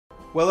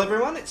Well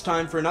everyone, it's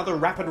time for another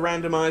Rapid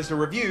Randomiser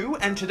review,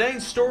 and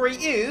today's story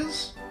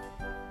is...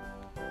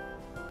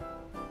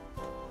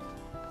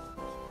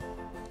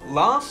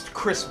 Last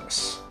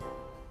Christmas.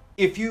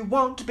 If you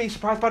want to be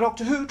surprised by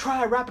Doctor Who,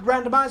 try a Rapid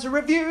Randomiser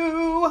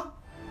review!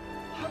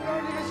 I'm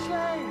riding a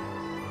sleigh!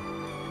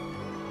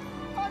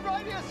 I'm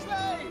riding a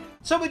sleigh!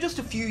 So we're just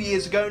a few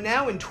years ago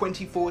now, in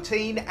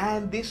 2014,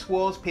 and this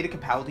was Peter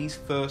Capaldi's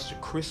first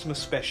Christmas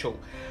special.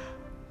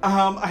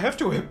 I have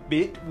to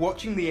admit,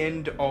 watching the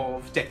end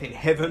of Death in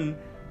Heaven,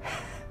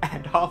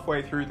 and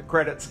halfway through the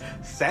credits,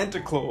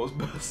 Santa Claus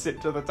bursts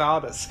into the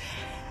TARDIS.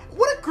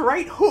 What a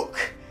great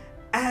hook!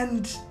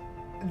 And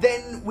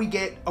then we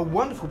get a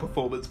wonderful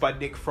performance by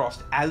Nick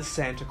Frost as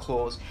Santa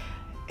Claus.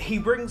 He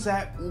brings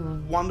that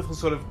wonderful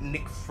sort of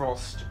Nick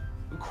Frost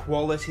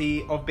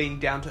quality of being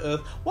down to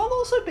earth, while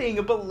also being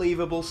a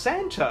believable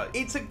Santa.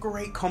 It's a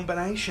great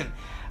combination.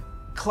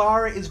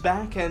 Clara is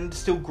back and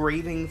still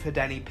grieving for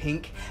Danny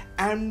Pink,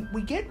 and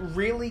we get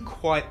really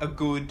quite a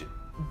good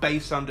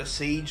base under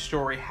siege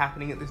story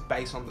happening at this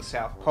base on the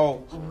South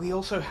Pole. We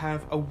also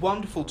have a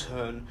wonderful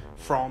turn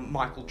from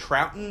Michael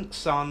Troughton,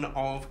 son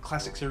of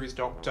classic series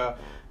Doctor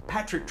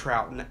Patrick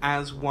Troughton,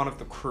 as one of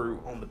the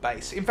crew on the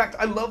base. In fact,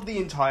 I love the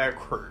entire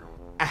crew,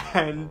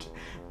 and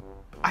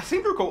I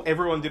seem to recall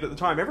everyone did at the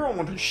time. Everyone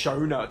wanted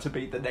Shona to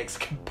be the next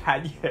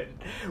companion,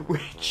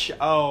 which,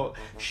 oh,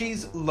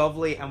 she's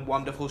lovely and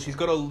wonderful. She's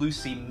got a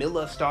Lucy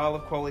Miller style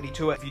of quality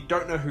to her. If you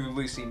don't know who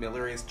Lucy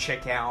Miller is,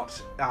 check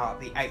out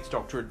the 8th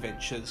Doctor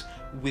Adventures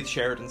with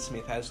Sheridan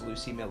Smith as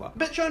Lucy Miller.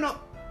 But Shona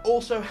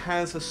also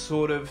has a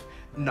sort of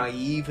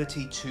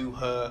naivety to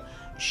her.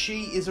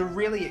 She is a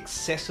really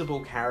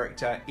accessible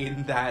character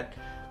in that,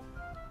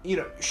 you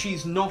know,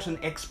 she's not an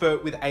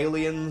expert with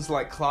aliens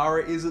like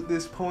Clara is at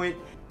this point.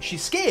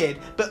 She's scared,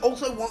 but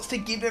also wants to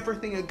give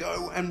everything a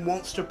go and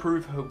wants to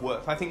prove her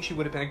worth. I think she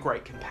would have been a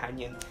great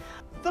companion.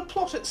 The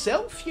plot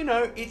itself, you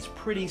know, it's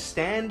pretty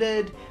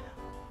standard.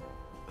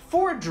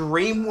 For a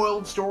dream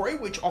world story,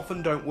 which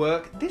often don't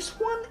work, this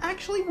one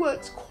actually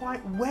works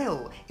quite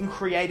well in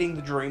creating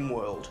the dream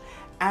world.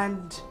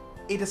 And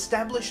it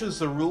establishes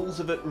the rules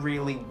of it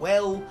really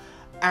well,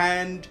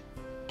 and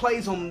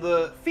plays on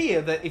the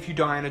fear that if you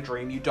die in a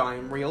dream, you die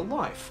in real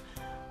life.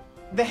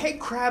 The head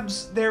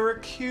crabs, they're a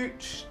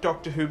cute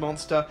Doctor Who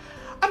monster.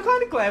 I'm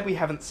kind of glad we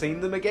haven't seen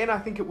them again. I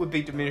think it would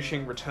be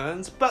diminishing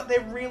returns, but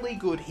they're really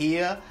good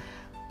here.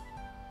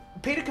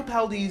 Peter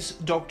Capaldi's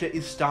Doctor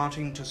is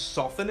starting to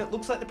soften. It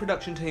looks like the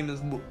production team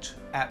has looked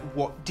at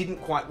what didn't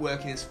quite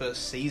work in his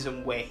first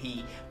season, where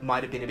he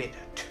might have been a bit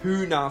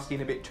too nasty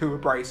and a bit too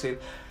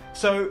abrasive.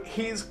 So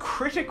his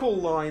critical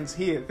lines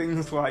here,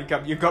 things like,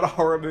 you've got a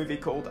horror movie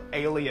called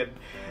Alien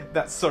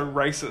that's so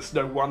racist,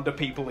 no wonder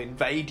people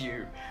invade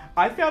you.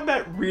 I found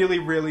that really,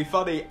 really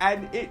funny,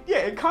 and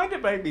it kind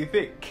of made me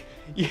think.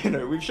 You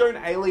know, we've shown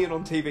Alien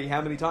on TV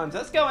how many times?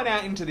 That's going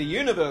out into the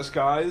universe,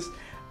 guys.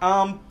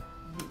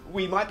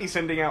 We might be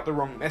sending out the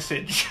wrong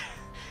message.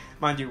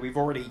 Mind you, we've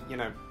already, you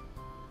know,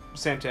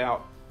 sent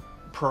out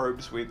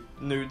probes with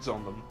nudes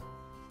on them.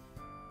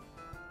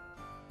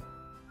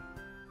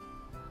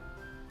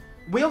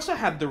 We also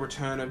have the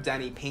return of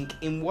Danny Pink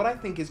in what I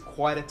think is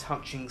quite a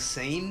touching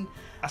scene,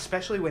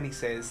 especially when he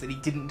says that he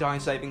didn't die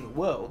saving the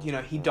world. You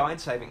know, he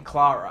died saving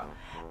Clara.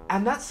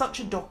 And that's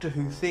such a Doctor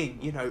Who thing.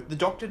 You know, the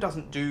Doctor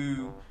doesn't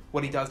do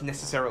what he does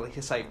necessarily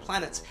to save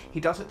planets, he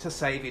does it to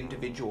save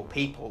individual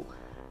people,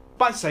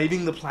 by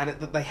saving the planet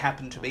that they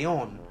happen to be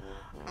on.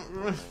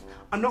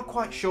 I'm not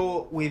quite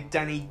sure with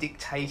Danny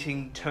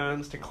dictating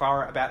terms to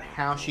Clara about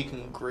how she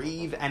can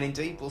grieve, and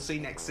indeed, we'll see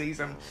next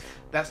season,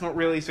 that's not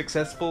really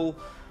successful.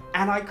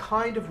 And I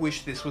kind of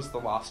wish this was the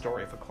last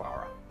story for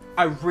Clara.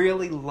 I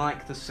really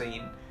like the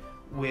scene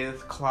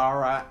with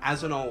Clara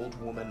as an old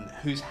woman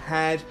who's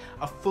had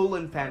a full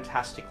and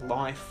fantastic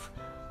life.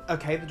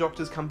 Okay, the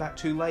Doctor's come back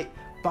too late,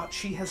 but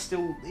she has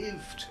still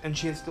lived, and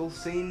she has still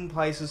seen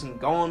places and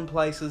gone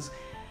places.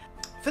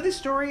 For this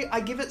story, I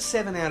give it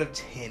 7 out of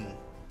 10.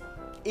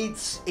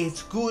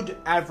 It's good,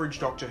 average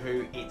Doctor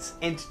Who, it's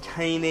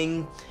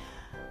entertaining.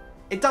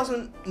 It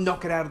doesn't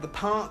knock it out of the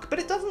park, but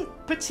it doesn't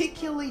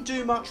particularly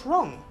do much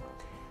wrong.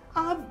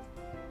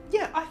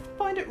 Yeah, I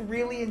find it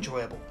really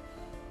enjoyable.